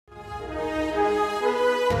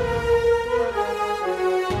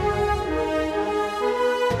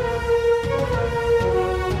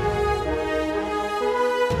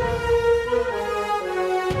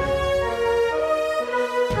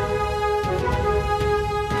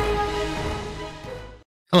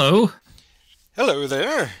Hello. Hello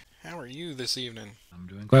there. How are you this evening? I'm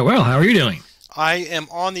doing quite well. How are you doing? I am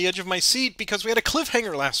on the edge of my seat because we had a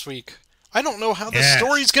cliffhanger last week. I don't know how this Yes.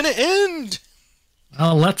 story's going to end.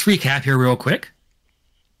 Well, let's recap here real quick.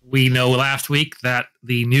 We know last week that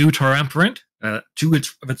the new Triumvirate, of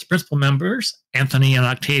its principal members, Anthony and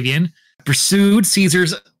Octavian, pursued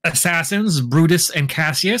Caesar's assassins, Brutus and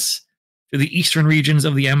Cassius, to the eastern regions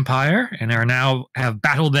of the empire, and are now have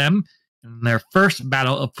battled them in their first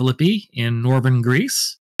battle of Philippi in northern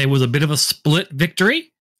Greece. It was a bit of a split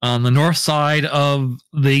victory. On the north side of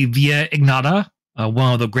the Via Ignata,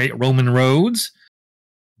 one of the great Roman roads,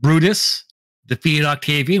 Brutus defeated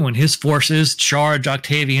Octavian when his forces charged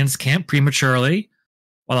Octavian's camp prematurely,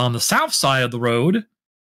 while on the south side of the road,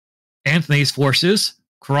 Antony's forces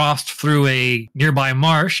crossed through a nearby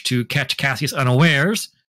marsh to catch Cassius unawares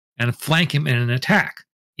and flank him in an attack.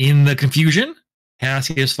 In the confusion,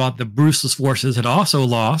 Cassius thought that Brutus's forces had also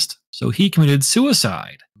lost, so he committed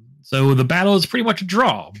suicide. So the battle is pretty much a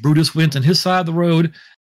draw. Brutus wins on his side of the road,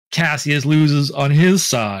 Cassius loses on his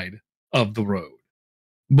side of the road.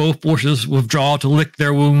 Both forces withdraw to lick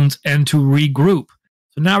their wounds and to regroup.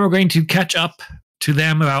 So now we're going to catch up to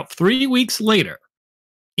them about 3 weeks later.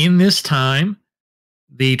 In this time,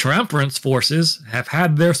 the Triumvirate's forces have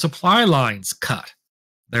had their supply lines cut.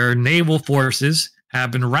 Their naval forces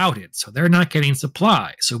have been routed, so they're not getting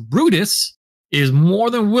supply. So Brutus is more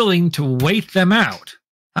than willing to wait them out.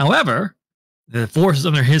 However, the forces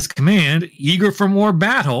under his command, eager for more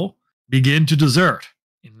battle, begin to desert.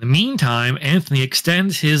 In the meantime, Antony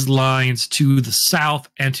extends his lines to the south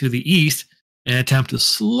and to the east in an attempt to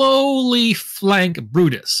slowly flank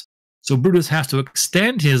Brutus. So Brutus has to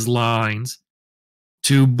extend his lines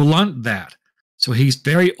to blunt that. So he's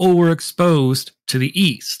very overexposed to the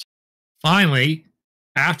east. Finally,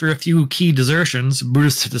 after a few key desertions,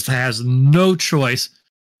 Brutus just has no choice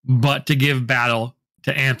but to give battle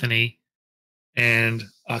to Antony and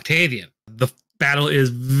Octavian. The battle is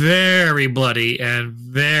very bloody and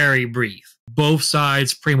very brief. Both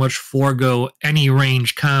sides pretty much forego any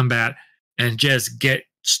range combat and just get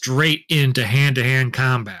straight into hand-to-hand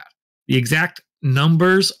combat. The exact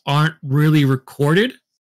numbers aren't really recorded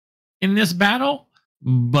in this battle,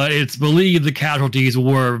 but it's believed the casualties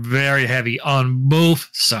were very heavy on both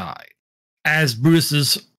sides. As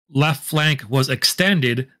Brutus's left flank was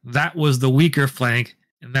extended, that was the weaker flank,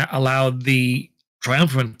 and that allowed the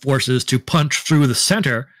triumphant forces to punch through the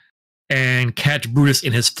center and catch Brutus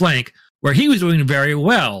in his flank, where he was doing very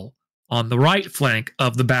well on the right flank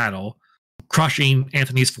of the battle, crushing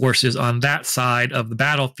Antony's forces on that side of the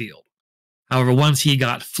battlefield. However, once he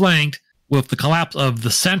got flanked, with the collapse of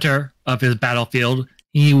the center of his battlefield,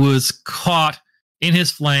 he was caught in his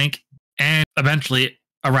flank and eventually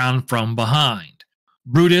around from behind.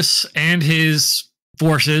 Brutus and his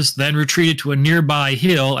forces then retreated to a nearby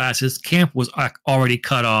hill as his camp was already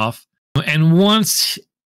cut off. And once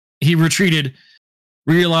he retreated,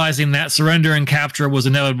 realizing that surrender and capture was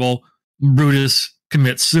inevitable, Brutus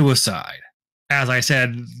commits suicide. As I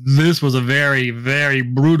said, this was a very, very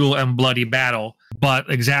brutal and bloody battle, but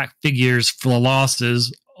exact figures for the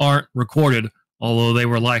losses aren't recorded, although they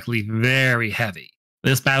were likely very heavy.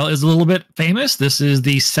 This battle is a little bit famous. This is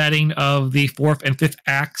the setting of the fourth and fifth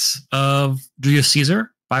acts of Julius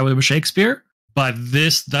Caesar by William Shakespeare, but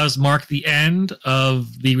this does mark the end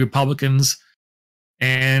of the Republicans,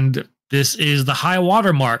 and this is the high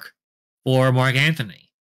water mark for Mark Antony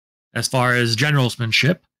as far as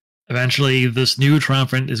generalsmanship. Eventually, this new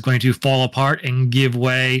triumvirate is going to fall apart and give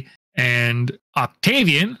way, and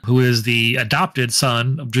Octavian, who is the adopted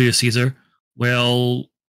son of Julius Caesar, will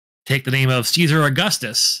take the name of Caesar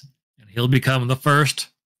Augustus, and he'll become the first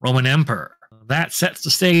Roman emperor. That sets the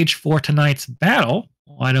stage for tonight's battle.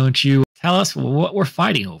 Why don't you tell us what we're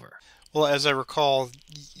fighting over? Well, as I recall,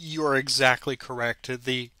 you are exactly correct.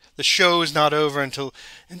 The show is not over until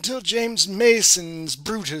James Mason's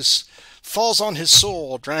Brutus falls on his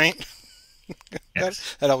sword, right?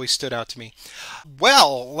 Yes. That always stood out to me.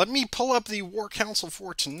 Well, let me pull up the War Council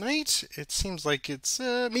for tonight. It seems like it's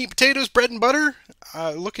meat, potatoes, bread, and butter.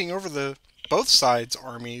 Looking over the both sides'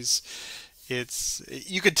 armies,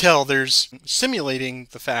 you could tell there's simulating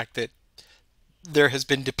the fact that there has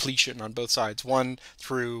been depletion on both sides. One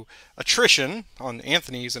through attrition on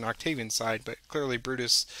Antony's and Octavian's side, but clearly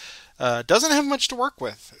Brutus doesn't have much to work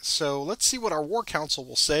with. So let's see what our War Council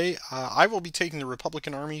will say. I will be taking the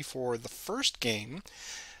Republican army for the first game.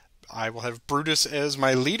 I will have Brutus as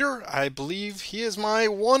my leader. I believe he is my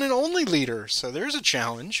one and only leader, so there's a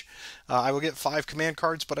challenge. I will get 5 command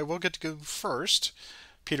cards, but I will get to go first.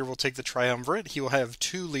 Peter will take the Triumvirate. He will have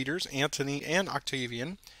 2 leaders, Antony and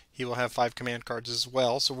Octavian. he will have 5 command cards as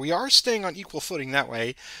well. So we are staying on equal footing that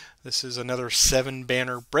way. This is another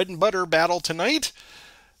 7-banner bread and butter battle tonight.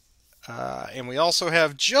 And we also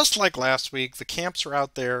have, just like last week, the camps are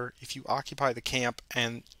out there. If you occupy the camp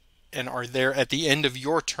and are there at the end of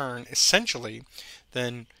your turn, essentially,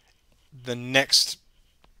 then the next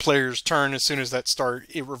player's turn, as soon as that start,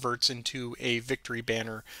 it reverts into a victory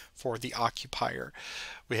banner for the occupier.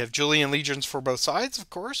 We have Julian legions for both sides, of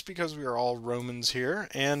course, because we are all Romans here,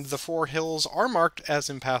 and the 4 hills are marked as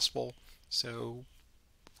impassable, so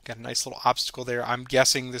got a nice little obstacle there. I'm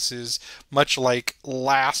guessing this is much like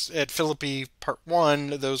last at Philippi Part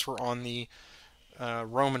 1, those were on the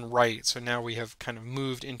Roman right, so now we have kind of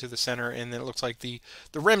moved into the center, and then it looks like the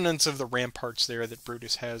remnants of the ramparts there that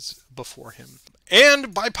Brutus has before him.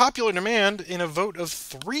 And by popular demand, in a vote of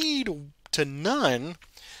 3 to none,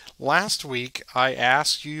 last week I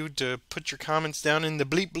asked you to put your comments down in the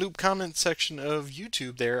bleep bloop comment section of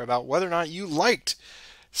YouTube there about whether or not you liked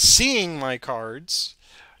seeing my cards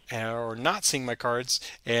or not seeing my cards,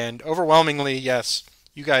 and overwhelmingly, yes,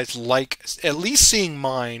 you guys like at least seeing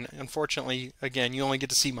mine. Unfortunately, again, you only get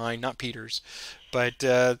to see mine, not Peter's. But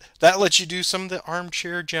that lets you do some of the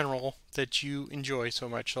armchair general that you enjoy so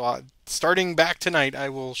much. So starting back tonight, I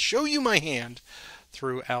will show you my hand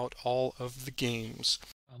throughout all of the games.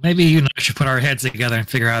 Well, maybe you and I should put our heads together and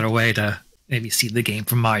figure out a way to maybe see the game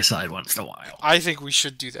from my side once in a while. I think we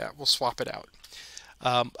should do that. We'll swap it out.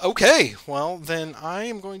 Okay, well, then I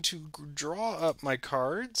am going to draw up my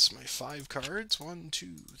cards, my 5 cards. 1, 2,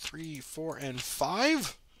 3, 4, and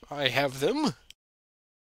 5. I have them.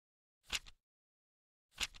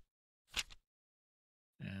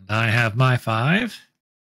 And I have my 5.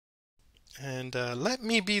 And let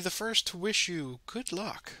me be the first to wish you good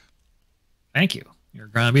luck. Thank you. You're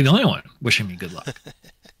going to be the only one wishing me good luck.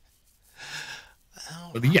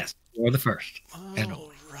 But yes, you're the first.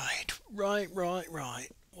 Oh, right.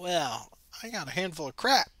 Well, I got a handful of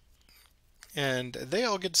crap. And they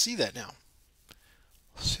all get to see that now.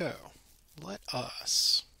 So,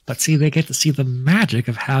 let's see, they get to see the magic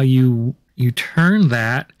of how you turn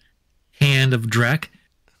that hand of Drek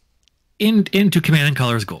into Command and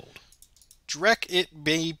Colors Gold. Drek it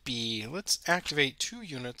may be. Let's activate 2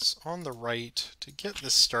 units on the right to get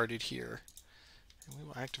this started here. And we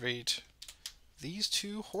will activate these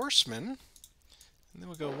 2 horsemen. And then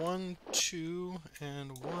we'll go 1, 2,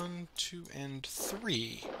 and 1, 2, and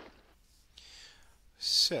 3.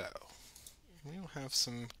 So, we will have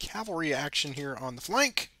some cavalry action here on the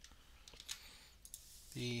flank.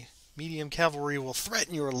 The medium cavalry will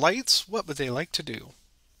threaten your lights. What would they like to do?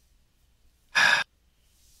 I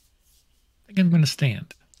think I'm going to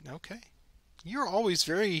stand. Okay. You're always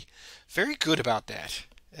very, very good about that.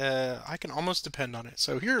 I can almost depend on it.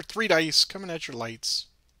 So here are 3 dice coming at your lights.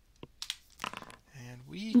 And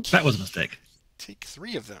we that was a mistake. Take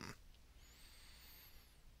 3 of them.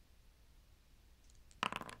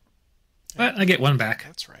 But I get 1 back.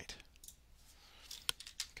 That's right.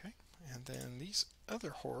 Okay. And then these other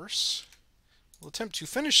horse will attempt to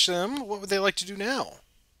finish them. What would they like to do now?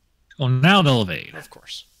 Well, now they'll evade. Of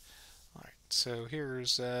course. All right. So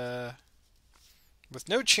here's, with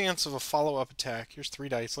no chance of a follow-up attack, here's 3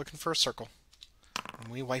 dice looking for a circle. And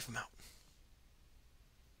we wipe them out.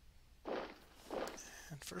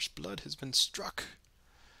 And first blood has been struck.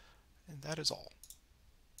 And that is all.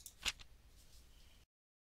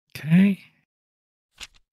 Okay.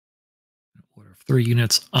 Order of 3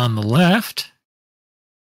 units on the left.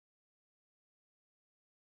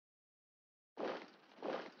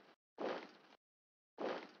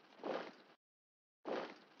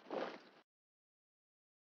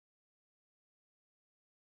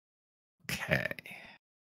 Okay.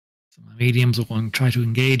 So my mediums will try to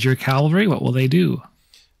engage your cavalry. What will they do?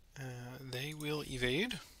 They will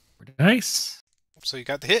evade. 4 dice. So you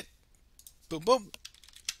got the hit. Boom, boom.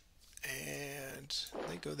 And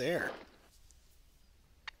they go there.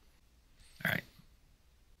 All right.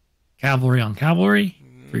 Cavalry on cavalry.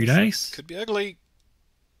 3 dice. Could be ugly.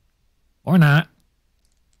 Or not.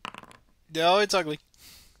 No, it's ugly.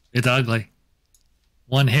 It's ugly.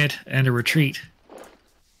 1 hit and a retreat.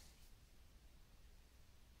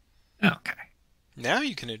 Okay. Now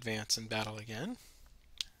you can advance in battle again.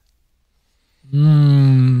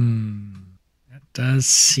 That does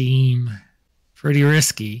seem pretty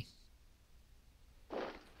risky.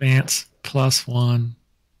 Advance +1.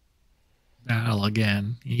 Battle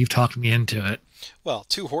again. You've talked me into it. Well,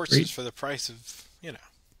 2 horses for the price of, you know.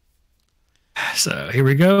 So here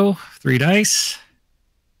we go. 3 dice.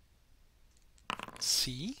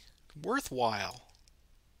 See? Worthwhile.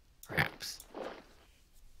 Perhaps.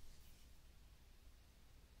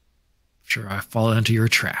 Sure, I fall into your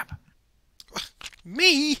trap.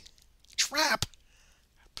 Me? Trap?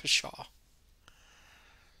 Pshaw.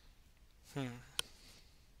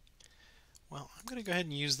 Well, I'm going to go ahead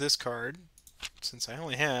and use this card, since I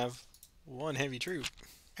only have one heavy troop.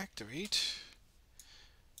 Activate.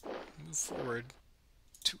 Move forward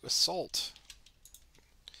to assault.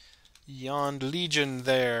 Yond Legion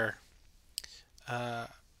there.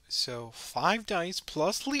 So 5 dice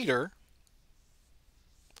plus leader.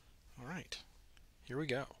 Alright, here we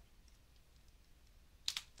go.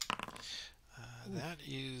 That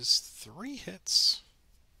is 3 hits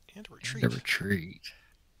and a retreat. And a retreat.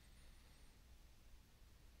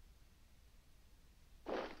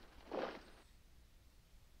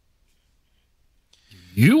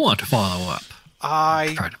 You want to follow up.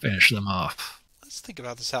 Try to finish them off. Let's think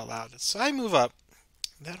about this out loud. So I move up.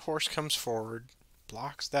 That horse comes forward.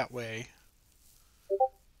 Blocks that way.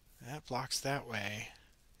 That blocks that way.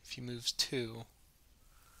 If he moves 2.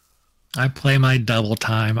 I play my double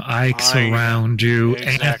time. I surround you.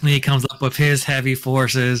 Exactly. Anthony comes up with his heavy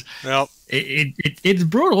forces. Well, it's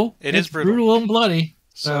brutal. It's brutal and bloody.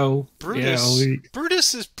 So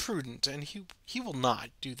Brutus is prudent, and he will not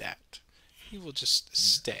do that. He will just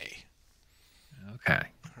stay. Okay.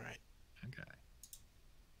 All right. Okay.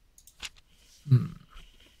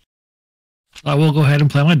 I will go ahead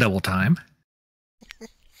and play my double time.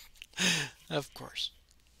 Of course.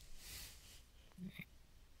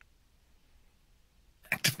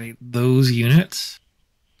 Activate those units.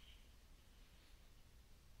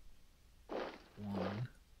 1,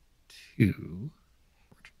 2.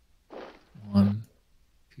 1,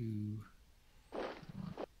 2. 1,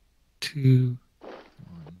 2.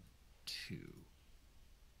 1, 2.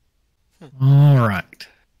 All right.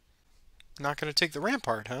 Not going to take the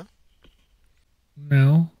rampart, huh?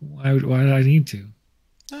 No. Why did I need to?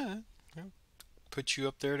 Put you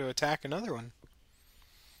up there to attack another one.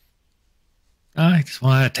 I just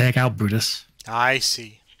want to take out Brutus. I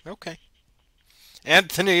see. Okay.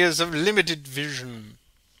 Anthony is of limited vision.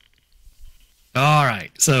 All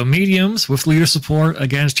right. So mediums with leader support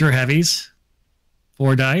against your heavies.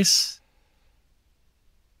 4 dice.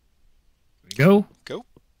 Here we go. Go.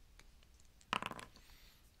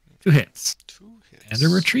 2 hits. 2 hits. And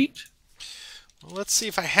a retreat. Well, let's see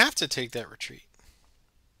if I have to take that retreat.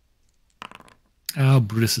 Oh,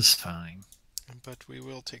 Brutus is fine. But we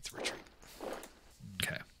will take the retreat.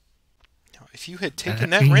 Okay. Now, if you had taken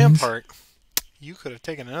that rampart, you could have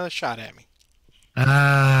taken another shot at me.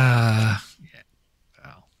 Yeah.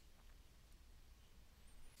 Well.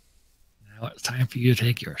 Now it's time for you to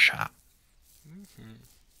take your shot.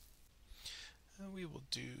 We will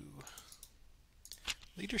do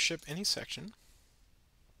leadership any section.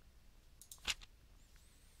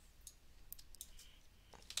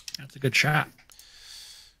 That's a good shot.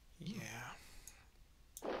 Yeah.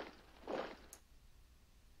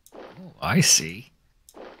 Oh, I see.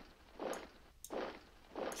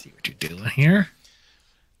 See what you're doing here.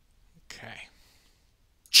 Okay.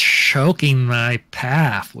 Choking my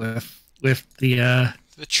path with the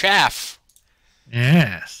chaff.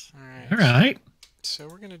 Yes. All right. So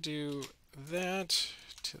we're gonna do that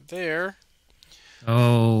to there.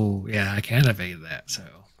 Oh yeah, I can't evade that. So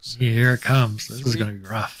here it comes. This is gonna be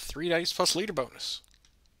rough. 3 dice plus leader bonus.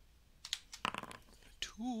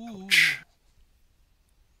 2. Ouch.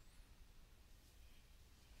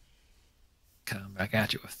 Come back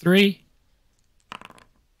at you with 3.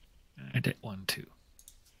 I did 1, 2.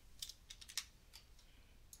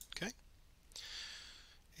 Okay.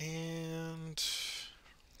 And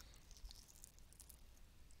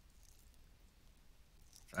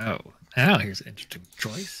oh, now here's an interesting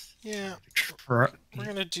choice. yeah, we're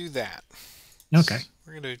gonna do that. Okay. So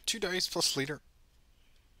we're gonna do 2 dice plus leader.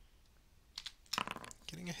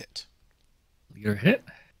 Getting a hit. Leader hit.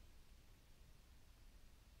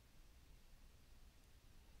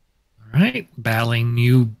 All right, battling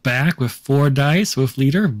you back with 4 dice with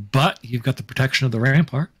leader, but you've got the protection of the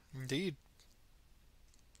rampart. Indeed.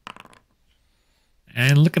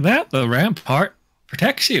 And look at that, the rampart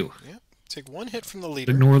protects you. Yep. Take 1 hit from the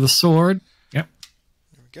leader. Ignore the sword. Yep.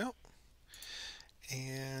 There we go.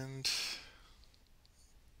 And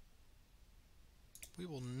we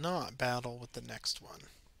will not battle with the next one.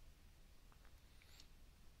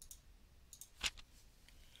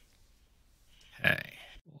 Okay.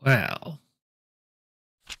 Well,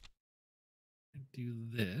 do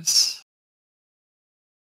this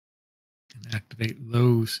and activate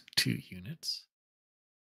those 2 units.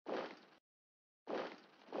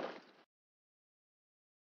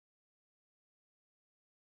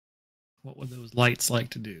 What would those lights like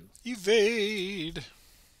to do? Evade.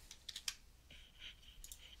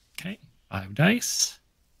 Okay. 5 dice.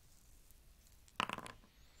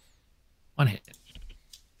 1 hit.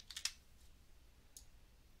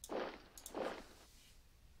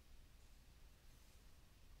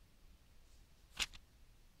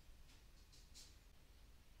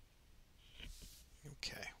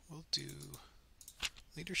 Okay, we'll do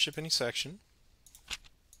leadership any section.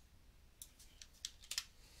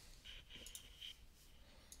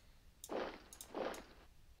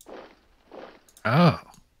 Oh.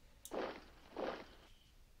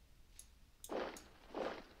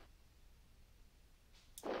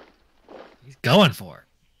 He's going for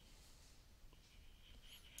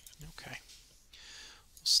it. Okay.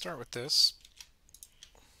 We'll start with this.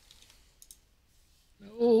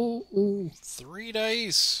 Oh. 3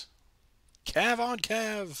 dice. Cav on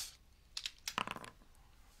Cav.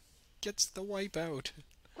 Gets the wipe out.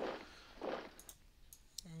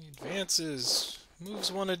 He advances.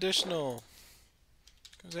 Moves 1 additional.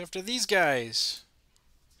 Goes after these guys.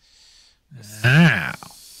 Ow.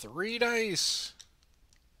 3 dice.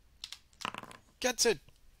 Gets it.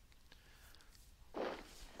 Okay.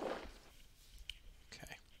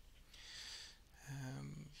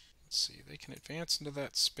 Let's see. They can advance into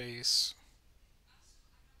that space.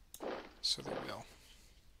 So they will.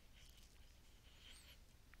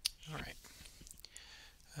 Alright.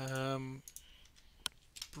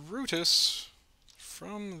 Brutus,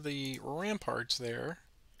 from the ramparts there,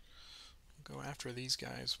 will go after these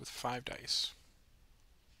guys with 5 dice.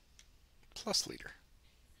 Plus leader.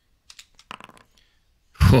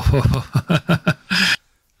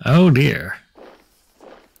 Oh dear.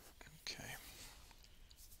 Okay.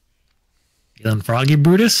 Feeling froggy,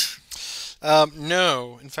 Brutus?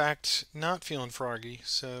 No, in fact, not feeling froggy,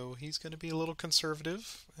 so he's going to be a little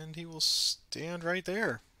conservative, and he will stand right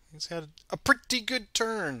there. He's had a pretty good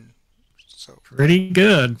turn. So pretty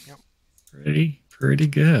good. Yep. Pretty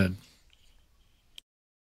good.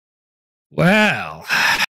 Well,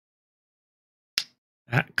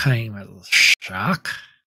 that came as a shock.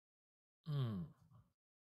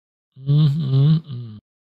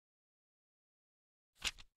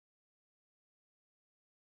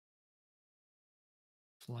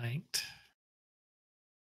 Flanked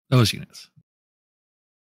those units.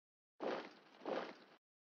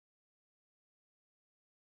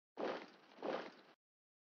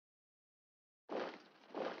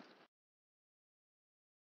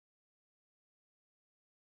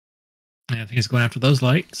 I think he's going after those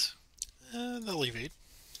lights. They'll evade.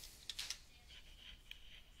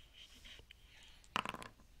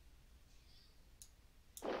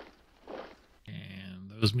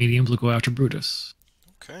 And those mediums will go after Brutus.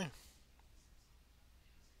 Okay.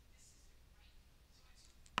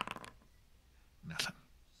 Nothing.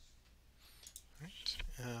 Alright.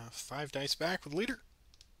 5 dice back with leader.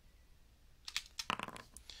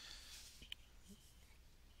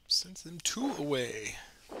 Sends them 2 away.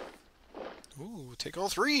 Ooh, take all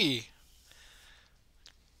 3.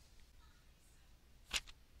 I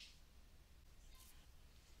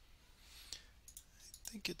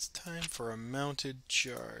think it's time for a mounted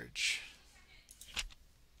charge.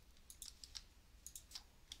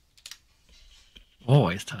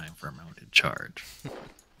 Always time for a mounted charge.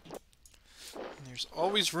 There's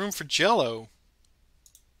always room for Jello.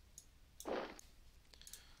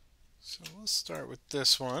 So let's start with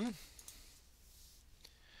this one.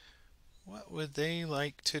 What would they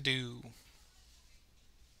like to do?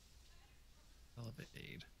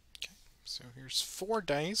 Elevate. Okay, so here's 4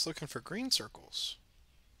 dice looking for green circles.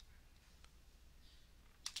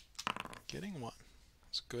 Getting 1.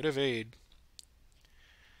 It's good evade.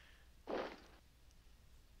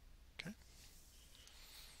 Okay.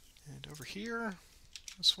 And over here,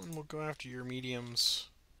 this one will go after your mediums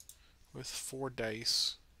with 4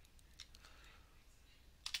 dice.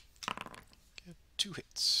 Get 2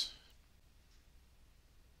 hits.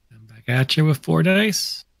 And back at you with 4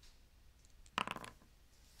 dice.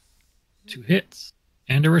 2 hits.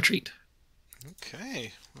 And a retreat.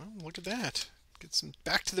 Okay, well, look at that. Get some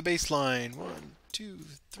back to the baseline. 1, 2,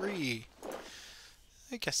 3.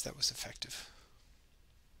 I guess that was effective.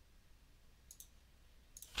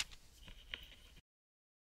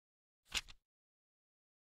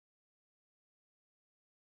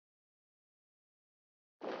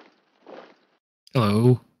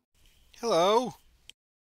 Hello. Hello.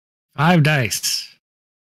 5 dice.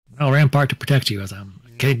 Well, rampart to protect you as I'm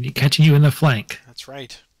catching you in the flank. That's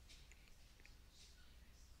right.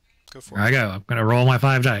 Go for Here it. I go. I'm going to roll my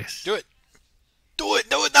 5 dice. Do it. Do it.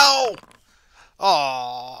 Do it now.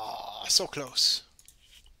 Oh, so close.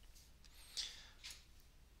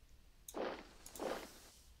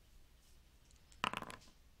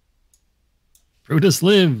 Brutus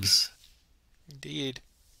lives. Indeed.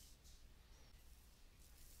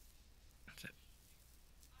 That's it.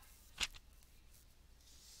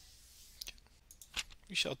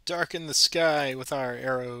 We shall darken the sky with our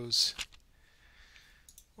arrows.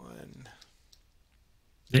 1.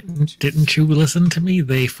 Didn't you listen to me?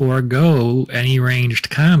 They forego any ranged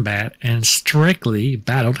combat and strictly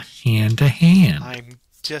battled hand to hand.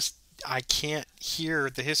 I can't hear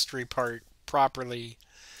the history part properly.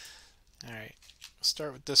 Alright, we'll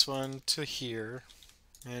start with this one to here.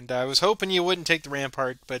 And I was hoping you wouldn't take the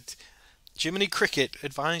rampart, but Jiminy Cricket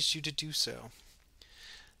advised you to do so.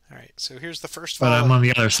 Alright, so here's the first But volley. I'm on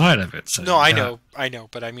the other side of it. So No, I know,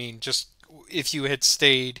 but I mean, just if you had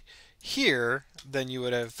stayed here, then you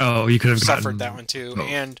would have you could have suffered gotten that one too, both.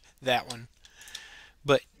 and that one.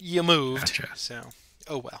 But you moved, Gotcha. so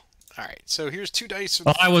oh well. All right, so here's 2 dice.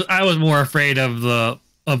 Well, I was more afraid of the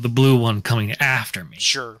blue one coming after me.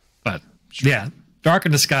 Sure, But yeah, dark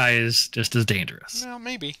in the sky is just as dangerous. well,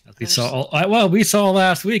 maybe. We saw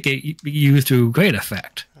last week it used to great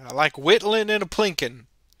effect. I like whittling and a plinking.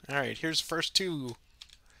 All right, here's the first 2.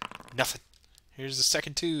 Nothing. Here's the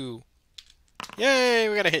second 2. Yay,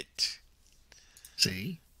 we got a hit.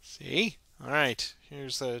 See? See? All right,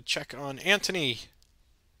 here's a check on Antony.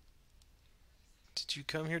 Did you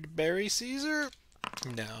come here to bury Caesar?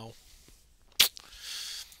 No.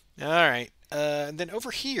 All right, and then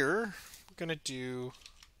over here, we're going to do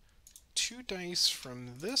 2 dice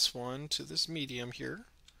from this one to this medium here.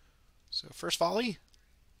 So first volley.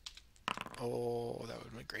 Oh, that would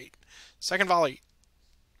have been great. Second volley.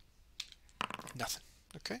 Nothing.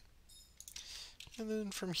 Okay. And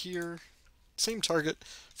then from here, same target.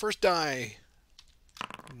 First die.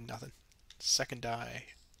 Nothing. Second die.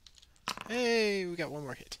 Hey, we got one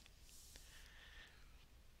more hit.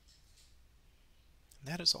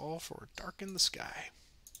 And that is all for Darken the Sky.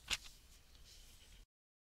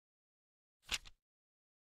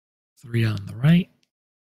 3 on the right.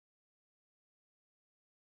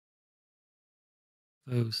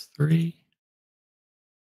 Those 3.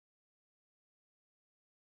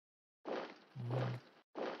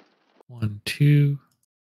 1, 2.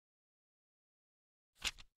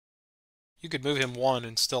 You could move him 1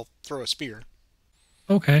 and still throw a spear.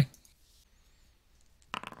 Okay.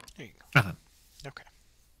 There you go. Nothing. Okay.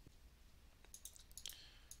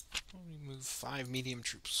 Let me move 5 medium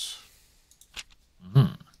troops.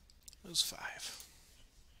 Mm. Those 5.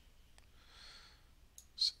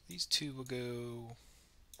 So these 2 will go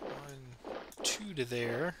 1, 2 to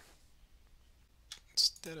there.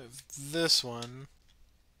 Instead of this one,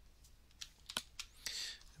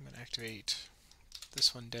 I'm going to activate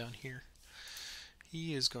this one down here.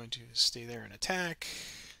 He is going to stay there and attack.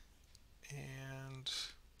 And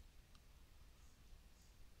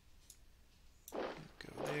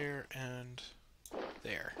go there and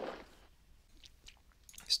there.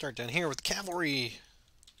 Start down here with cavalry.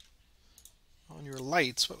 On your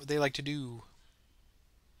lights, what would they like to do?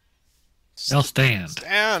 They'll stand.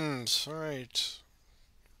 Stand! Alright.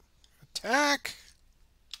 Attack!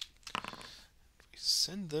 We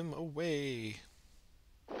send them away.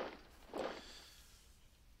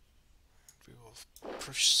 We will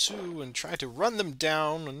pursue and try to run them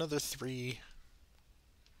down. Another 3.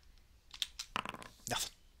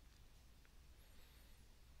 Nothing.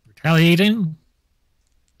 Retaliating?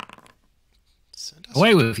 Send us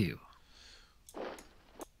Away with you.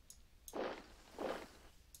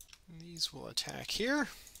 These will attack here.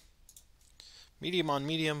 Medium on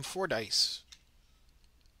medium, 4 dice.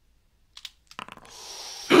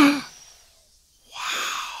 Wow.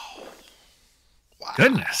 Wow.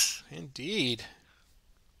 Goodness. Indeed.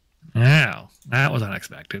 Wow. That was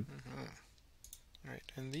unexpected. Alright,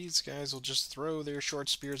 and these guys will just throw their short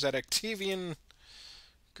spears at Octavian.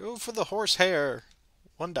 Go for the horsehair.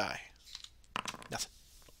 1 die. Nothing.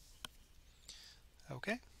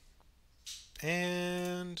 Okay.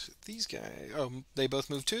 And these guys... Oh, they both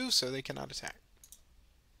move 2, so they cannot attack.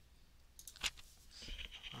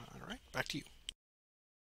 Alright, back to you.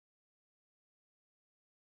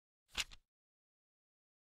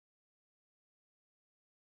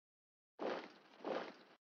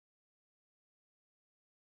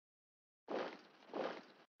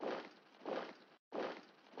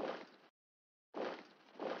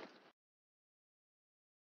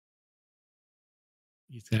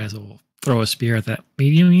 These guys will throw a spear at that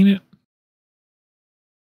medium unit.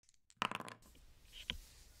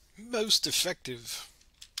 Most effective.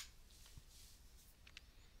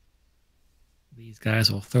 These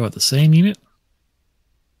guys will throw at the same unit.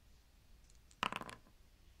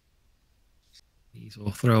 These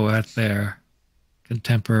will throw at their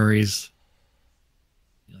contemporaries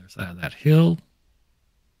on the other side of that hill.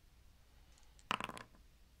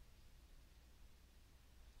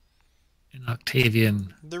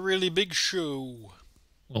 Octavian The really big show.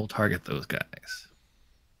 will target those guys.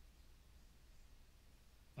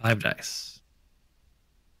 5 dice.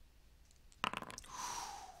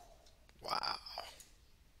 Wow.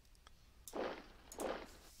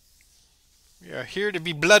 We are here to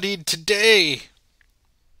be bloodied today.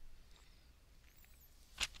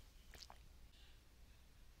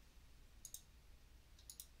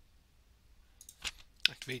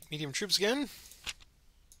 Activate medium troops again.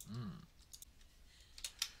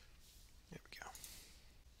 There we go.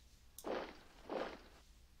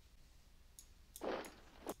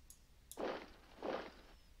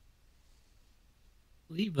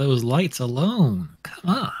 Leave those lights alone. Come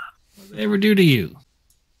on. What did they ever do to you?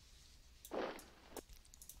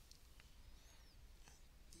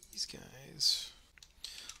 These guys.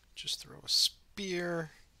 Just throw a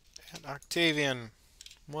spear at Octavian.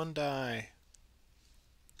 1 die.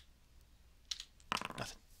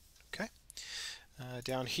 Nothing. Okay.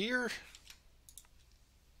 Down here.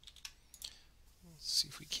 Let's see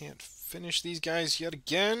if we can't finish these guys yet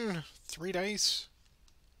again. 3 dice.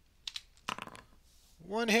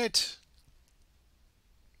 1 hit.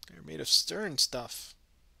 They're made of stern stuff.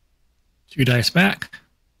 2 dice back.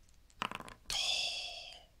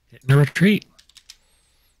 Hitting a retreat.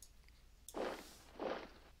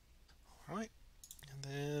 Alright. And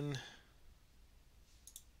then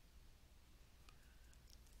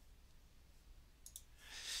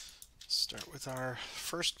start with our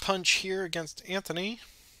first punch here against Anthony.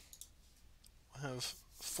 We'll have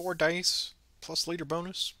 4 dice plus leader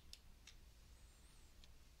bonus.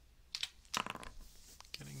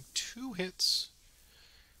 Getting 2 hits.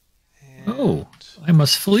 And Oh, I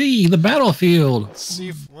must flee the battlefield.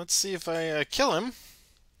 let's see if I kill him.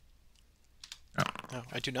 Oh. No,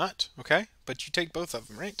 I do not. Okay, but you take both of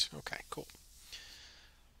them, right? Okay, cool.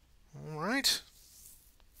 All right.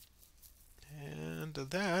 And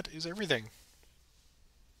that is everything.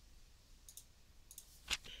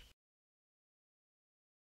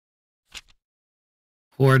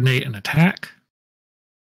 Coordinate an attack.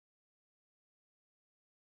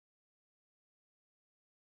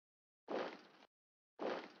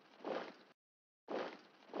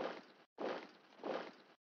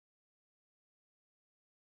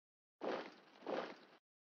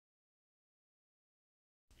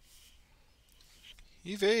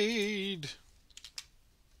 Evade.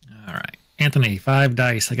 All right. Anthony, 5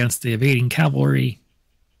 dice against the evading cavalry.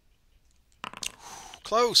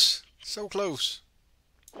 Close. So close.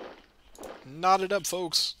 Knotted up,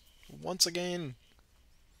 folks. Once again.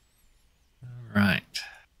 All right.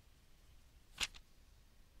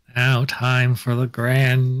 Now time for the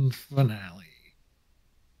grand finale.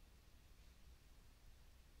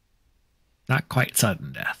 Not quite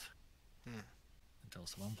sudden death. Until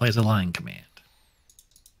someone plays a line command.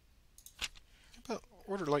 How about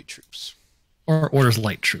order light troops? Or orders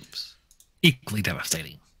light troops. Equally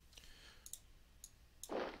devastating.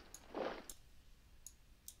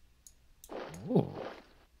 Oh.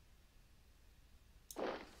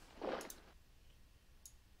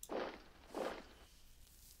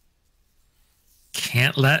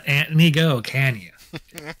 Can't let Anthony go, can you?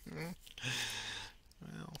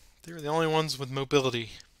 Well, they're the only ones with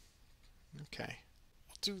mobility. Okay.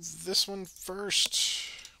 We'll do this one first.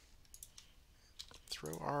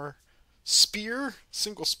 Throw our spear.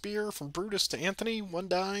 Single spear from Brutus to Anthony. 1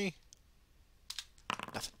 die.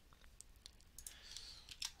 Nothing.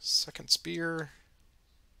 Second spear.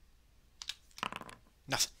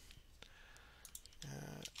 Nothing.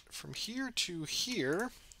 From here to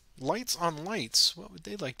here, lights on lights. What would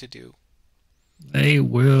they like to do? They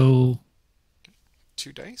will...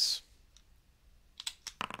 2 dice.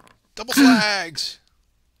 Double flags!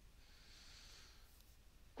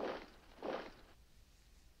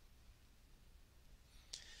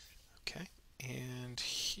 Okay, and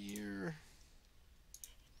here...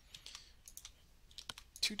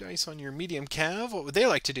 2 dice on your medium cav. What would they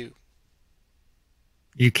like to do?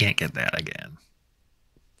 You can't get that again.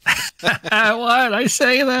 Why'd I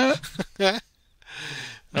say that?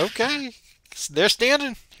 Okay, they're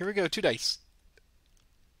standing. Here we go, 2 dice.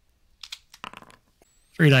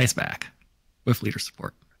 3 dice back with leader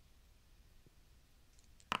support.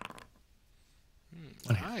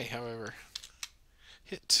 I, however,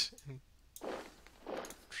 hit and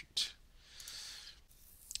retreat.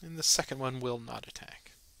 And the second one will not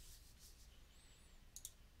attack.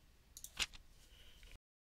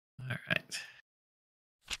 All right.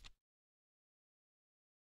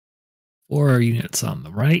 4 units on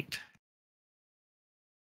the right.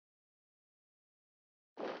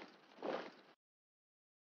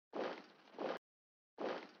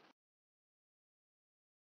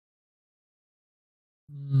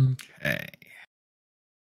 Okay.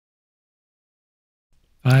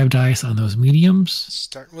 5 dice on those mediums.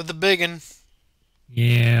 Starting with the big one.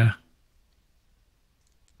 Yeah.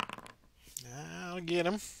 I'll get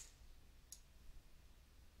him.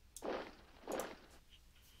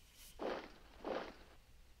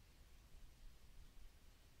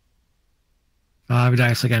 Five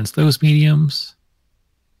dice against those mediums.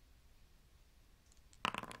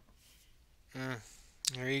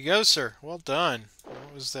 There you go, sir. Well done.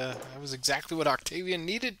 That was exactly what Octavian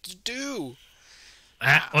needed to do.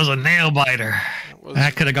 That was a nail biter.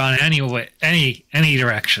 That could have gone any way, any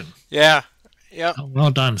direction. Yeah. Yep. Oh,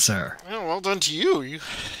 well done, sir. Well done to you. You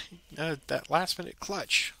that last minute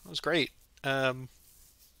clutch. That was great. Yeah,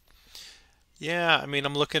 I mean,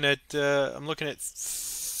 I'm looking at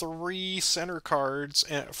 3 center cards,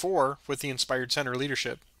 4 with the inspired center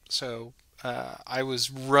leadership. So I was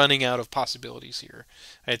running out of possibilities here.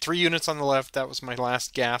 I had 3 units on the left. That was my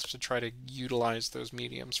last gasp to try to utilize those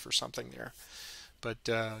mediums for something there. But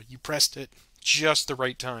you pressed it just the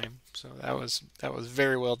right time. So that was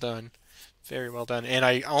very well done. Very well done. And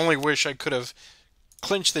I only wish I could have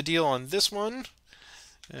clinched the deal on this one.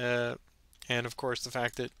 And of course, the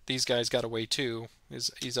fact that these guys got away too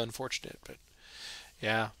is unfortunate. But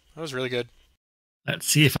yeah, that was really good. Let's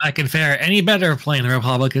see if I can fare any better playing the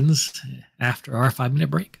Republicans after our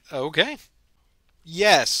 5-minute break. Okay.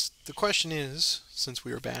 Yes, the question is, since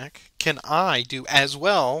we are back, can I do as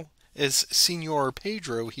well as Senor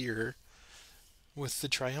Pedro here with the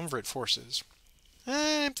Triumvirate forces?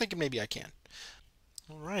 I'm thinking maybe I can.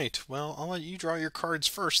 All right, well, I'll let you draw your cards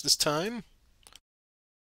first this time.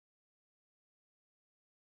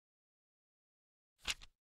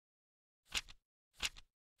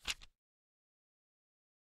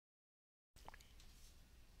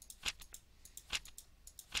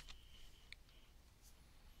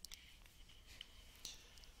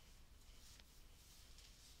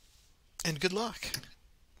 And good luck.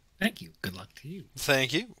 Thank you. Good luck to you.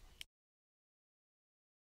 Thank you.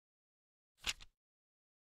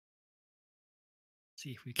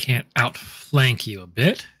 See if we can't outflank you a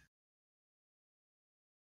bit.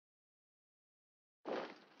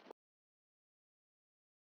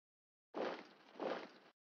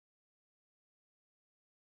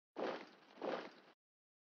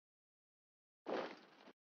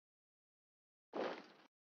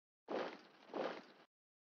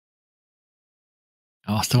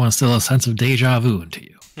 I also want to instill a sense of deja vu into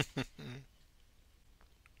you.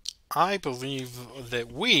 I believe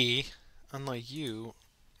that we, unlike you,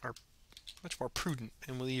 are much more prudent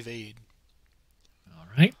and will evade. All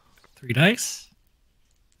right. 3 dice.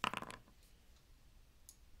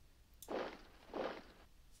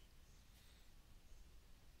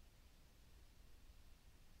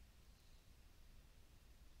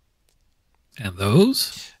 And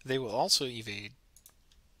those? They will also evade.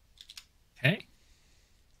 Okay.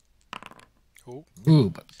 Oh.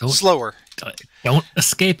 Ooh, but Slower. Don't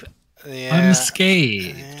escape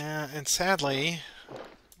unscathed. Yeah, and sadly,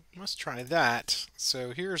 must try that.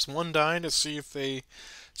 So here's 1 die to see if they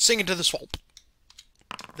sink into the swamp.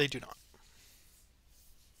 They do not.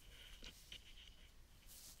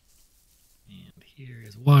 And here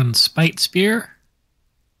is 1 spite spear.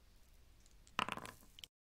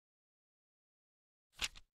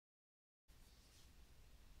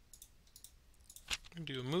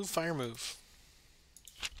 Do a move, fire, move.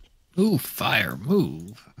 Ooh, fire,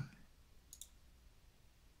 move.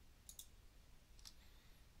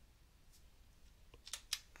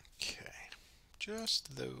 Okay.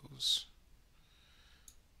 Just those.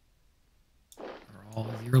 Are all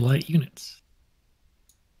your light units.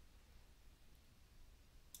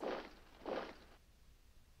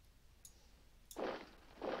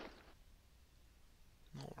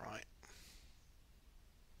 All right.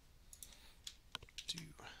 Do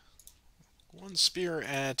 1 spear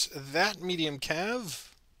at that medium cav.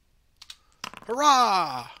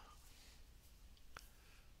 Hurrah!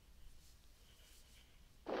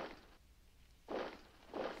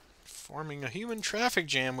 Forming a human traffic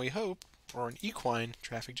jam, we hope. Or an equine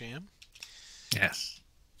traffic jam. Yes.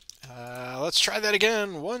 Let's try that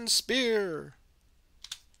again. 1 spear.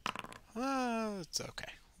 It's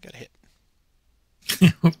okay. Got a hit.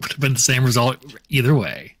 Would have been the same result either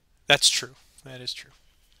way. That's true. That is true.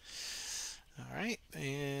 All right.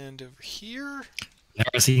 And over here.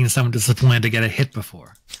 Never seen someone disappointed to get a hit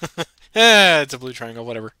before. It's a blue triangle,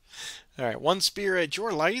 whatever. All right. 1 spear at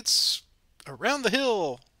your lights. Around the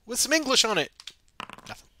hill. With some English on it.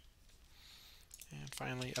 Nothing. And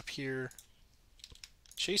finally up here.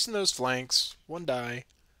 Chasing those flanks. 1 die.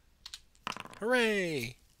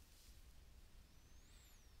 Hooray!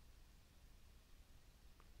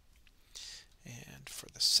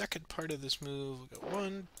 second part of this move. We'll go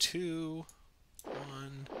 1, 2,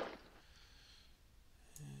 1,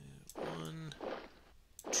 1,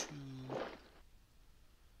 2,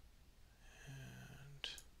 and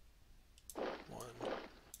 1,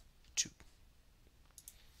 2.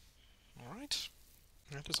 All right,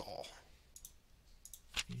 that is all.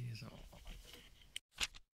 Is all.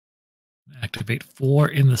 Activate 4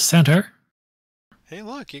 in the center. Hey,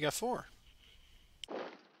 look, you got 4.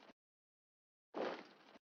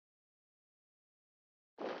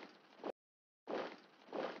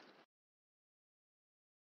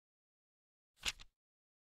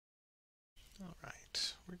 All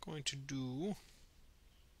right, we're going to do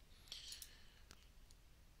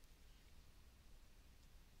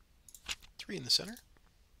three in the center.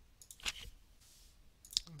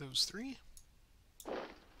 Those 3.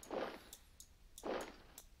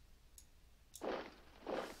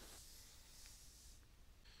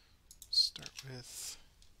 Start with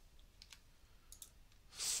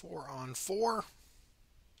 4 on 4.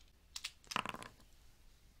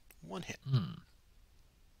 1 hit.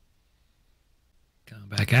 Coming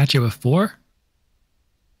back at you with 4.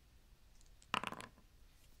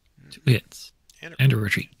 2 hits. And a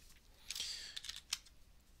retreat.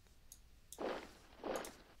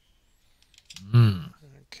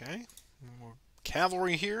 Okay. More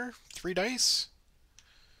cavalry here. 3 dice.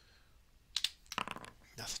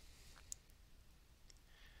 Nothing.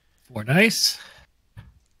 4 dice.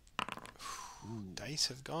 Dice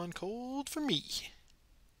have gone cold for me.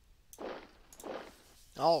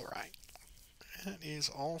 All right. That is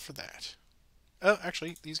all for that. Oh,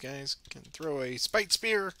 actually, these guys can throw a spite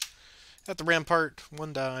spear at the rampart.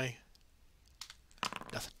 1 die.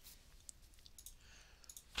 Nothing.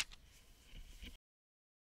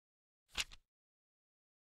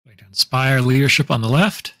 Going to inspire leadership on the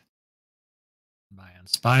left. By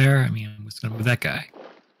inspire, I mean I'm just going to move that guy.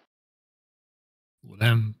 We'll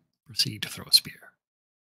then proceed to throw a spear.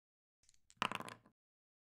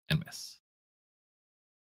 And miss.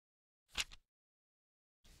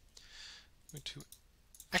 I'm going to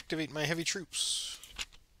activate my heavy troops.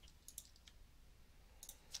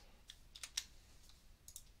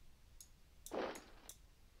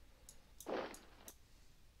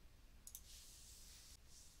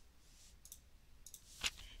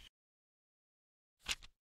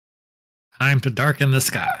 Time to darken the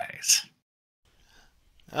skies.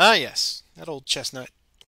 Ah, yes. That old chestnut.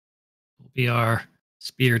 Will be our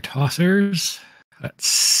spear tossers. Let's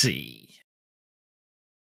see.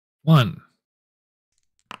 1.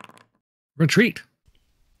 Retreat.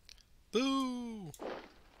 Boo!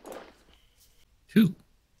 2.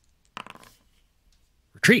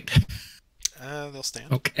 Retreat. They'll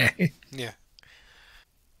stand. Okay. Yeah.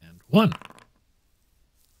 And 1.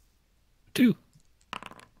 2.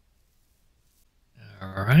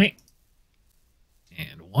 All right.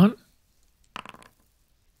 And 1.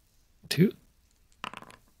 2.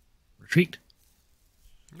 Retreat.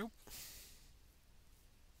 Nope.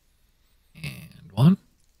 And 1.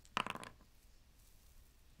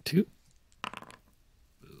 2.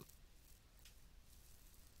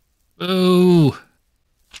 Boo.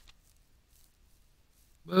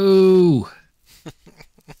 Boo.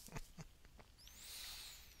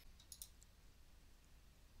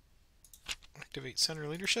 Activate center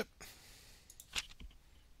leadership.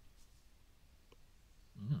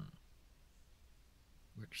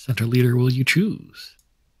 Which center leader will you choose?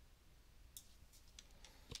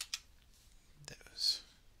 Those.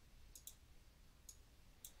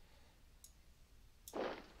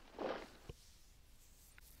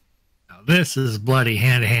 Now this is bloody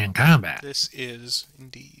hand-to-hand combat. This is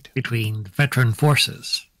indeed. Between veteran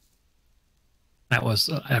forces. That was,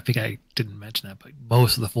 I think I didn't mention that, but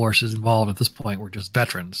most of the forces involved at this point were just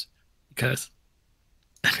veterans because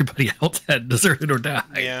everybody else had deserted or died.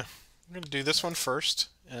 Yeah. I'm going to do this one first.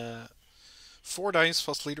 4 dice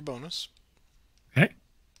plus leader bonus. Okay.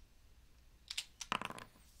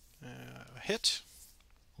 Hit.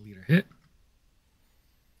 Leader hit.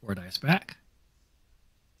 4 dice back.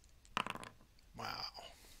 Wow.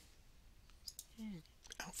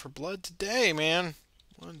 Out for blood today, man.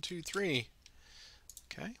 1, 2, 3.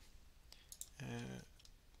 Okay.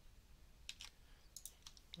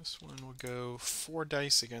 This one will go 4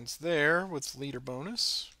 dice against there with leader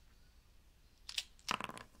bonus.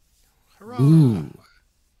 Hurrah! Ooh.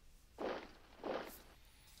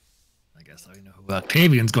 I guess I know who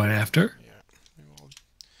Octavian's going after. Yeah. We will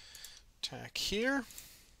attack here.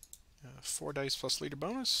 4 dice plus leader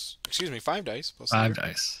bonus. Excuse me, 5 dice plus 5 leader.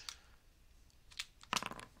 dice.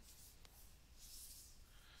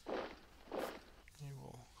 We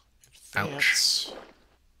will advance.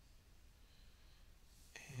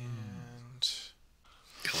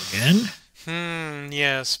 again.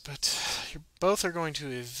 Yes, but you both are going to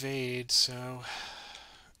evade, so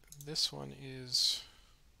this one is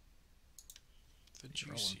the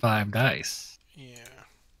juicy. 5 dice. Yeah.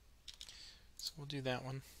 So we'll do that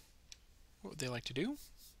one. What would they like to do?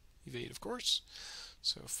 Evade, of course.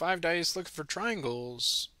 So 5 dice looking for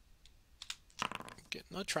triangles.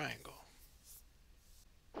 Getting a triangle.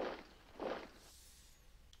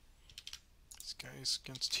 This guy's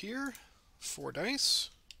against here. 4 dice.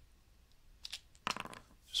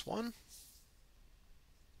 Just 1.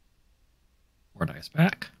 4 dice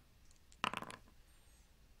back.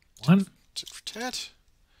 1. Tit for tat.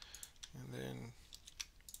 And then,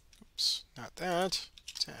 oops, not that.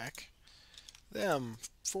 Attack. Them.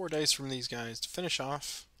 4 dice from these guys to finish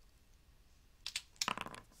off.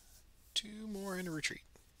 2 more and a retreat.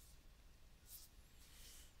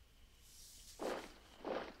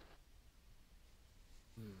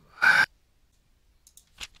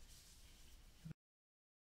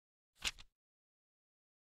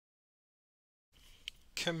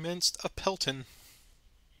 Commenced a Pelton.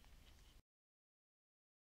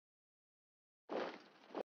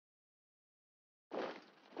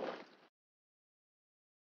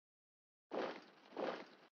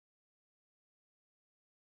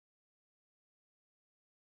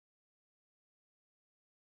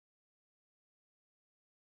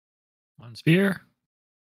 One spear.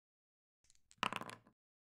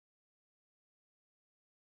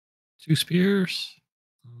 2 spears.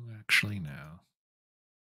 Oh, actually, no.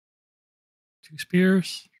 2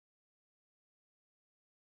 spears.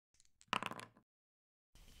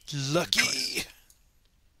 Lucky!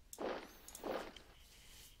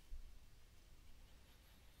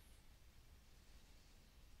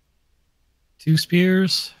 Two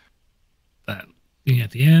spears. That being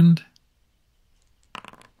at the end.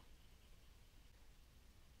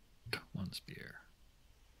 1 spear.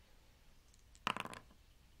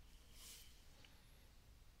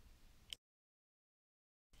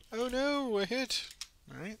 Oh no, a hit.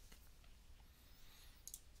 Alright.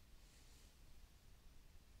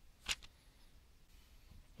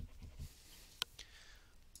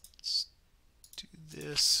 Let's do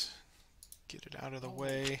this. Get it out of the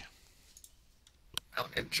way. Out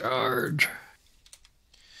in charge.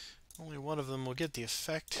 Only one of them will get the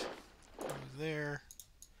effect. Move there.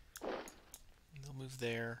 And they'll move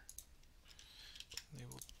there. They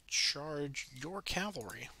will charge your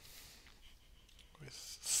cavalry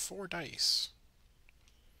with 4 dice.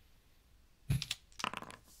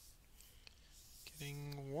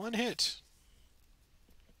 Getting 1 hit.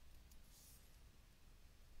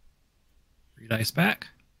 3 dice back.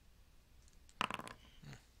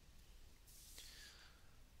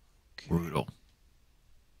 Okay. Brutal.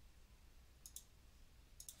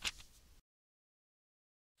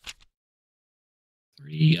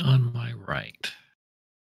 3 on my right.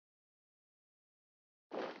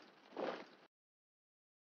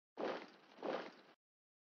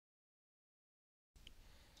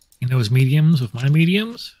 You know, his mediums with my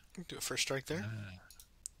mediums. Do a first strike there.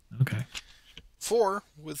 Okay. 4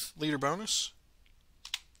 with leader bonus.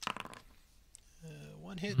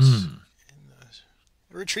 1 hit. Mm. And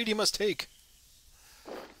a retreat he must take.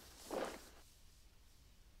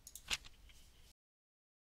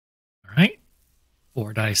 All right.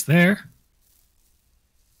 4 dice there.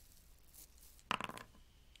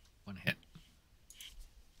 1 hit.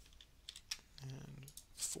 And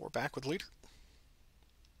 4 back with leader.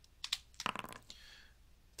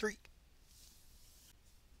 3.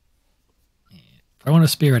 I want to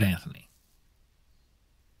spear at Anthony.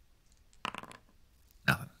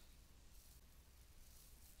 Nothing.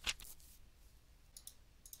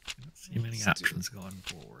 I don't see many options going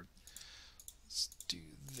forward. Let's do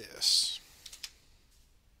this.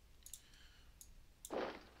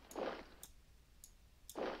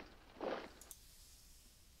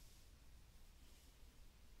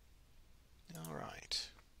 All right.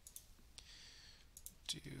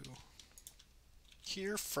 Do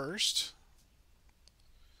here first.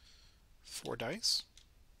 4 dice.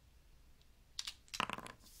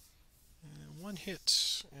 And 1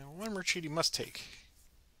 hit. And 1 retreat he must take.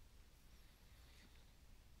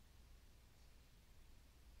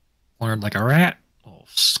 Cornered like a rat. I'll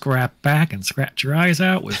scrap back and scratch your eyes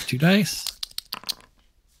out with 2 dice.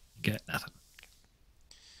 Get nothing.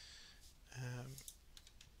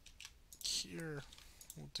 Here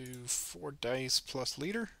we'll do 4 dice plus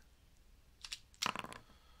leader.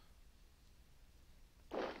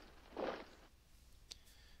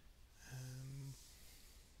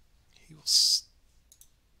 He will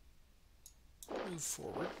move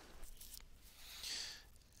forward.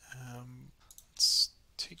 Let's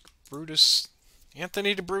take Brutus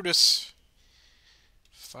Anthony to Brutus.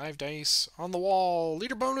 5 dice on the wall.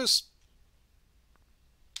 Leader bonus.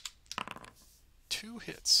 2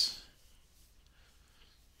 hits.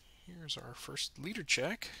 Here's our first leader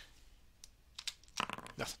check.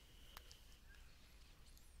 Nothing.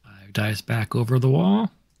 5 dice back over the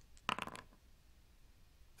wall.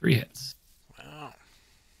 3 hits. Wow.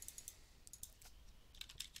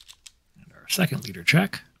 And our second leader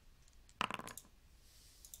check.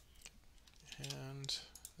 And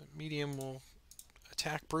the medium will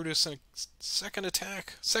attack Brutus in a second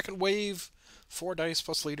attack. Second wave. 4 dice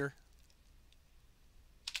plus leader.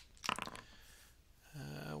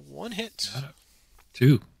 1 hit.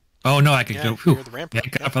 2. Oh, no, I could go. Near the rampart.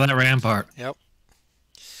 Yeah, up for that rampart. Yep.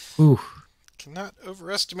 Ooh. Cannot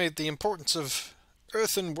overestimate the importance of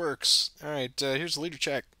earthen works. Alright, here's the leader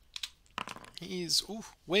check. He's,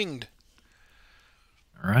 winged.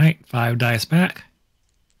 All right, 5 dice back.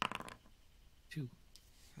 2.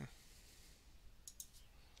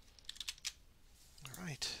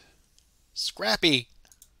 Alright. Scrappy.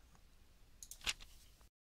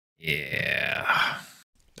 Yeah.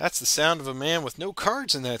 That's the sound of a man with no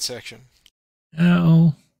cards in that section.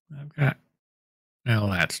 No, I've got... No,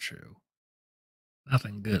 that's true.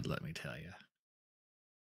 Nothing good, let me tell you.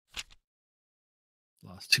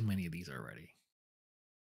 Lost too many of these already.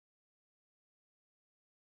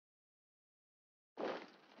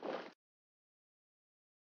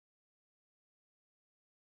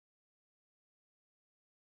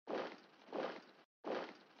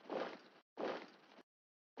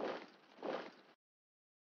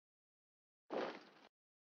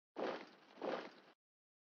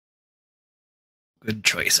 Good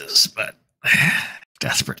choices, but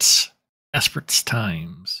desperate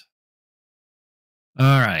times.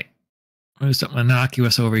 All right, I'll do something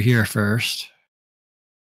innocuous over here first.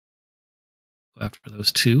 Go after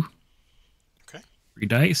those 2. Okay. 3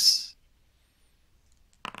 dice.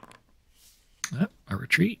 Oh, a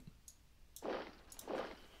retreat.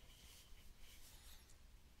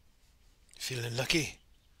 Feeling lucky.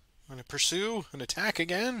 Want to pursue and attack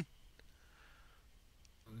again?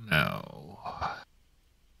 No.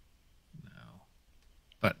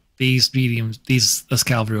 But these mediums, this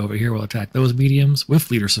cavalry over here will attack those mediums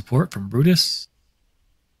with leader support from Brutus.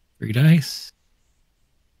 3 dice.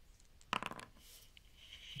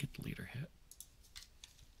 Get the leader hit.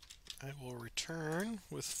 I will return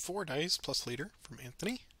with 4 dice plus leader from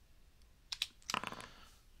Anthony.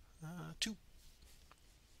 2.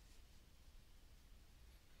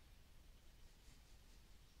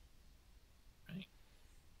 Right.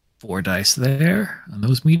 4 dice there on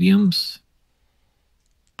those mediums.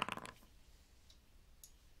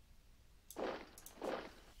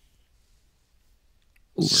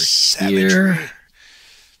 Over here.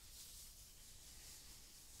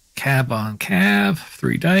 Cab on cab.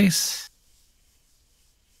 3 dice.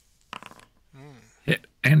 Hit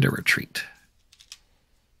and a retreat.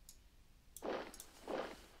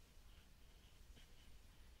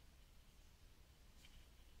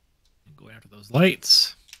 Go after those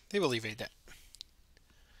lights. They will evade that.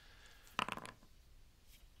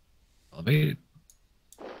 Elevated.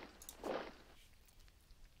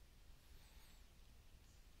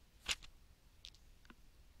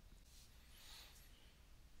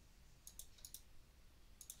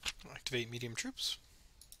 Activate medium troops.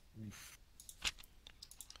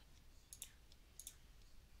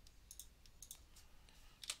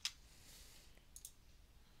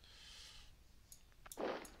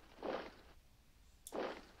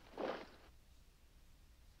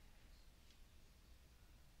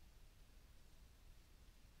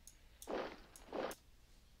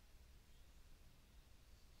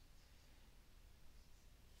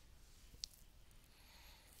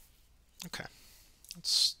 Okay.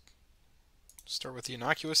 Let's start with the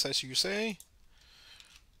innocuous, as you say.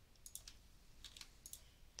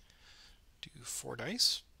 Do 4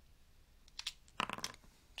 dice.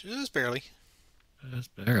 Just barely.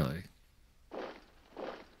 Just barely.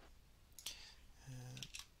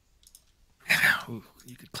 Ooh,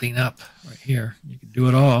 you could clean up right here. You could do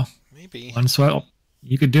it all. Maybe. One swell.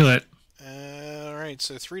 You could do it. Alright,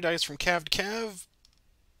 so 3 dice from Cav to Cav.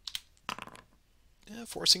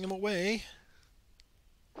 Forcing him away.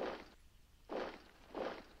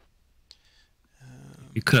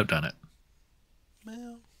 You could have done it.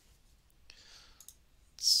 Well,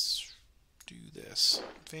 let's do this.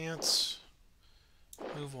 Advance.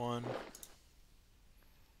 Move 1.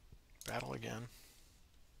 Battle again.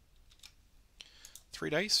 3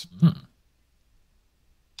 dice.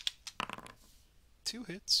 2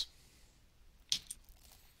 hits.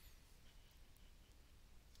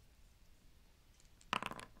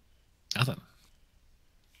 Nothing.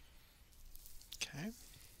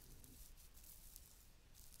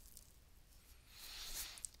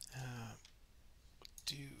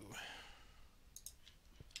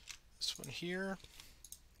 here.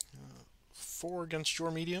 4 against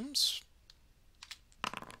your mediums.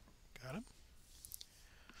 Got him.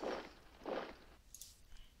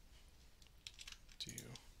 Do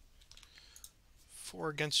 4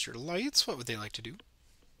 against your lights. What would they like to do?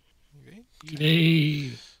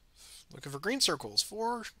 Okay. Looking for green circles.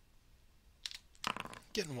 4.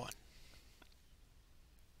 Getting 1.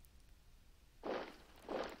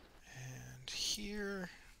 And here,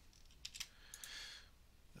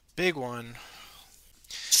 the big one.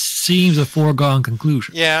 Seems a foregone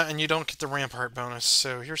conclusion. Yeah, and you don't get the rampart bonus.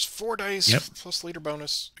 So here's 4 dice plus leader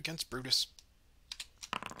bonus against Brutus.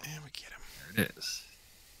 And we get him. There it is.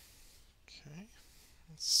 Okay.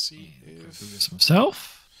 Let's see if Brutus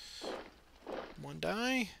himself. 1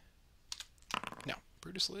 die. No,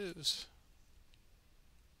 Brutus lives.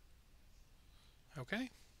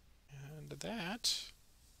 Okay. And that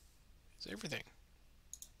is everything.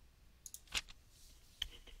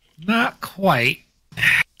 Not quite.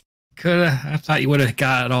 I thought you would have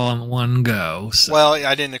got it all in one go. So. Well,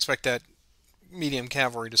 I didn't expect that medium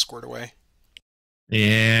cavalry to squirt away.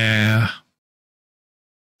 Yeah.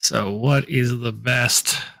 So what is the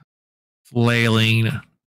best flailing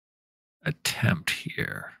attempt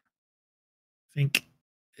here? I think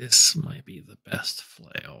this might be the best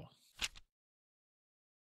flail.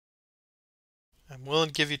 I'm willing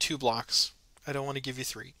to give you 2 blocks. I don't want to give you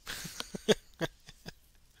 3.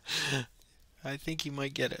 I think you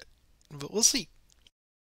might get it, but we'll see.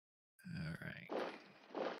 All right.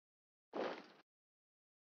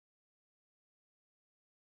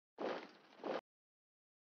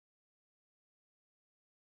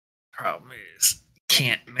 Problem is,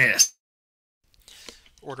 can't miss.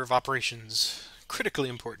 Order of operations, critically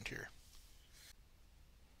important here.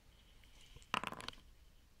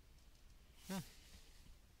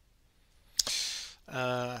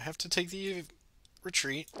 Have to take the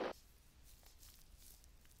retreat.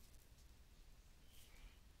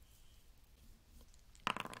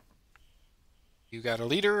 You got a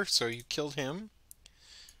leader, so you killed him.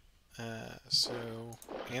 So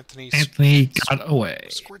Anthony got away.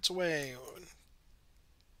 Squirts away.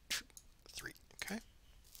 3. Okay.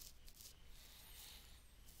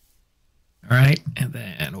 All right, and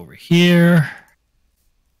then over here,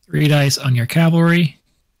 3 dice on your cavalry.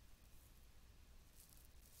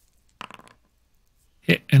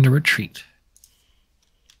 Hit and a retreat.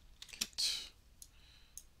 Hit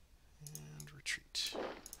and retreat.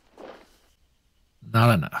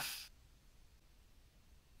 Not enough.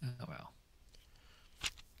 Oh well.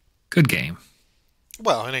 Good game.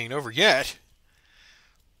 Well, it ain't over yet.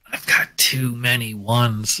 I've got too many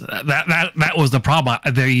ones. That was the problem.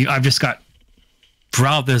 I've just got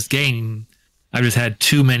throughout this game. I've just had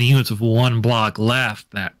too many units with 1 block left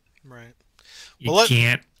that right. You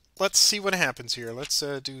can't. Let's see what happens here. Let's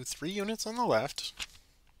do 3 units on the left.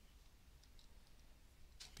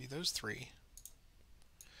 Be those 3.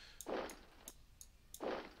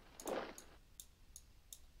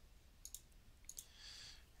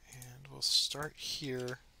 And we'll start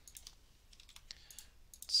here.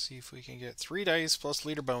 Let's see if we can get 3 dice plus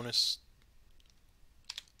leader bonus.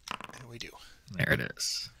 And we do. There it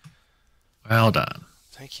is. Well done.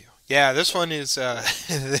 Thank you. Yeah, this one is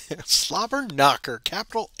Slobber Knocker,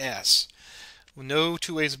 capital S. No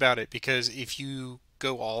 2 ways about it, because if you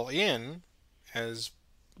go all in, as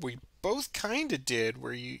we both kind of did,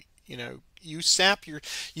 where you sap you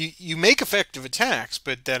make effective attacks,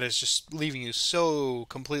 but that is just leaving you so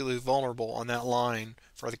completely vulnerable on that line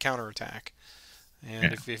for the counterattack.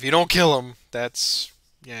 And if you don't kill them, that's,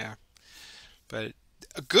 yeah. But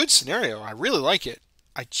a good scenario. I really like it.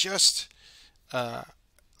 I just... I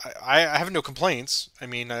have no complaints. I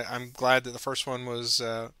mean, I'm glad that the first one was,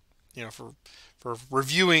 for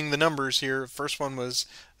reviewing the numbers here, first one was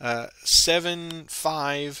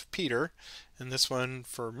 7-5 Peter, and this one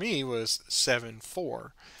for me was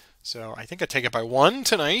 7-4. So I think I take it by 1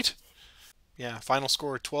 tonight. Yeah, final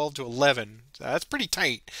score 12-11. So that's pretty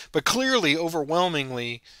tight, but clearly,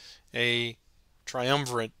 overwhelmingly, a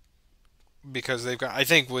triumvirate, because they've got, I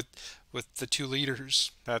think, with the 2 leaders,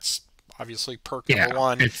 that's obviously perk number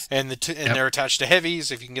 1, and they're attached to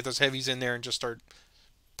heavies. If you can get those heavies in there and just start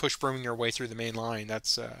push brooming your way through the main line,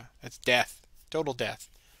 that's death, total death.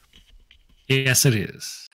 Yes, it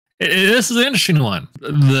is. This is an interesting one.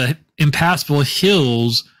 The impassable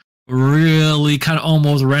hills really kind of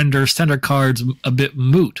almost render center cards a bit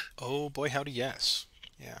moot. Oh boy, howdy, yes.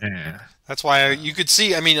 Yeah. That's why you could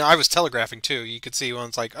see, I mean, I was telegraphing too. You could see when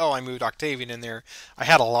it's like, oh, I moved Octavian in there. I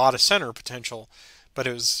had a lot of center potential. But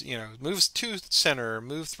it was, moves 2 center,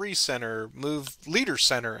 move 3 center, move leader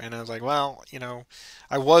center. And I was like, well,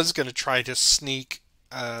 I was going to try to sneak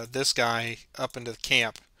this guy up into the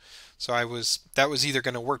camp. So that was either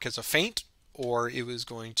going to work as a feint, or it was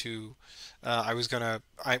going to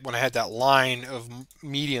when I had that line of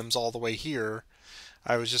mediums all the way here,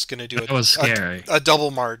 I was just going to do That was scary. a double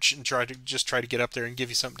march and try to get up there and give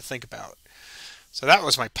you something to think about. So that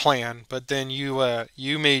was my plan. But then you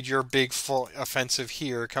made your big full offensive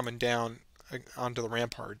here, coming down onto the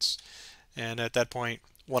ramparts, and at that point,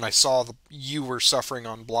 when I saw you were suffering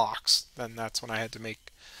on blocks, then that's when I had to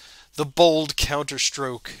make the bold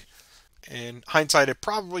counterstroke. In hindsight, I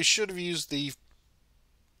probably should have used the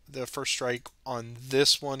first strike on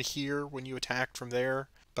this one here when you attacked from there,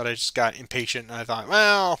 but I just got impatient and I thought,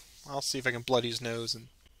 well, I'll see if I can bloody his nose and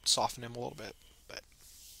soften him a little bit. But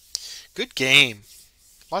good game.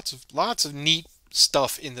 Lots of neat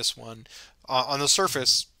stuff in this one. On the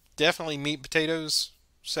surface, definitely meat and potatoes.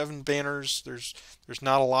 7 banners. There's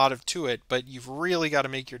not a lot to it, but you've really got to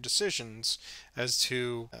make your decisions as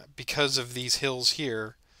to because of these hills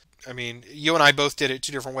here. I mean, you and I both did it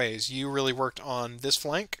 2 different ways. You really worked on this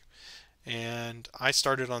flank, and I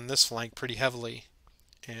started on this flank pretty heavily.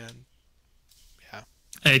 And yeah,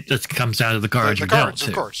 it just comes down to the cards. The cards,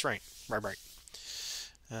 of course, right.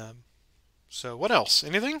 So what else?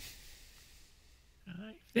 Anything?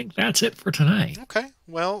 I think that's it for tonight. Okay.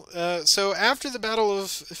 Well, so after the Battle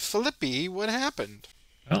of Philippi, what happened?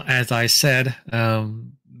 Well, as I said,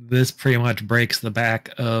 this pretty much breaks the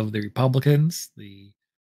back of the Republicans. The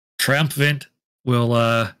Triumvirate will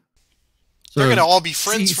they're going to all be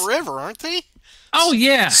friends forever, aren't they? Oh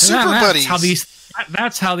yeah, super buddies.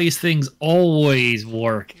 That's how these things always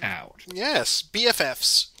work out. Yes,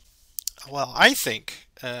 BFFs. Well, I think,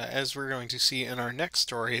 as we're going to see in our next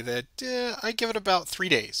story, that I give it about 3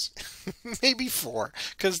 days, maybe 4,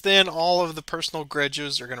 because then all of the personal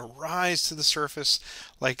grudges are going to rise to the surface,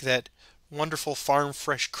 like that wonderful farm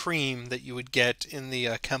fresh cream that you would get in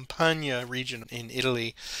the Campania region in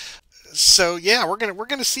Italy. So yeah, we're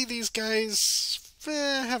gonna see these guys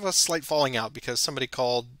have a slight falling out because somebody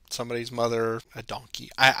called somebody's mother a donkey.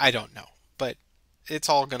 I don't know, but it's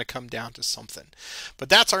all going to come down to something. But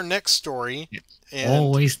that's our next story. It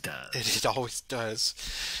always does. It always does.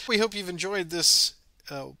 We hope you've enjoyed this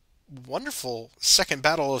wonderful second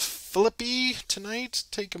battle of Philippi tonight.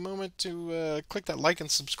 Take a moment to click that like and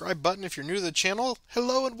subscribe button if you're new to the channel.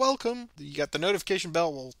 Hello and welcome. You got the notification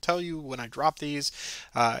bell. Will tell you when I drop these.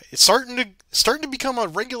 It's starting to become a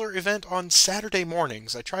regular event on Saturday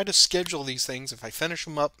mornings. I try to schedule these things. If I finish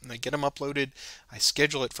them up and I get them uploaded, I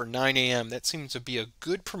schedule it for 9 a.m. That seems to be a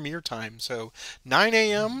good premiere time. So 9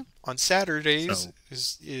 a.m. on Saturdays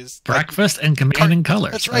is breakfast and Command and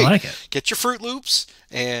Colors. That's right. I like it. Get your Fruit Loops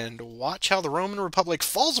and watch how the Roman Republic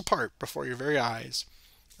falls apart before your very eyes.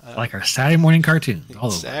 Like our Saturday morning cartoons.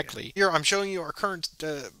 Exactly. Here I'm showing you our current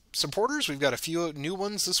supporters. We've got a few new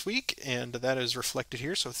ones this week, and that is reflected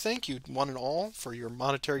here. So thank you, one and all, for your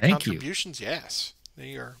monetary contributions. Yes.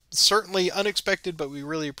 They are certainly unexpected, but we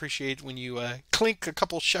really appreciate when you clink a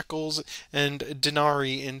couple shekels and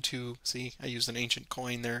denarii into, see, I used an ancient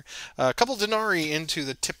coin there, a couple denarii into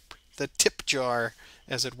the tip jar,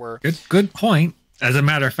 as it were. Good point. As a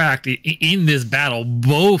matter of fact, in this battle,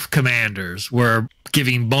 both commanders were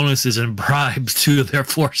giving bonuses and bribes to their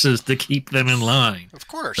forces to keep them in line. Of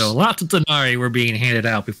course. So lots of denarii were being handed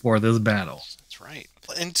out before this battle. That's right.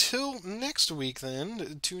 Until next week,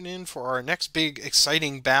 then, tune in for our next big,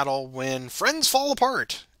 exciting battle when friends fall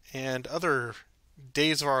apart and other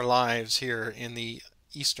days of our lives here in the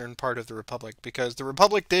eastern part of the Republic, because the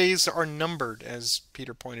Republic days are numbered, as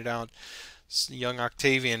Peter pointed out. Young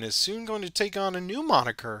Octavian is soon going to take on a new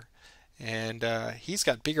moniker, and he's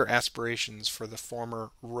got bigger aspirations for the former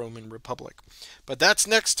Roman Republic. But that's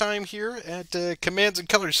next time here at Commands and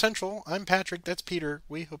Colors Central. I'm Patrick, that's Peter.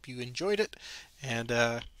 We hope you enjoyed it, and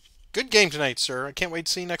good game tonight, sir. I can't wait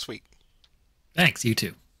to see you next week. Thanks, you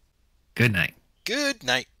too. Good night. Good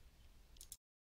night.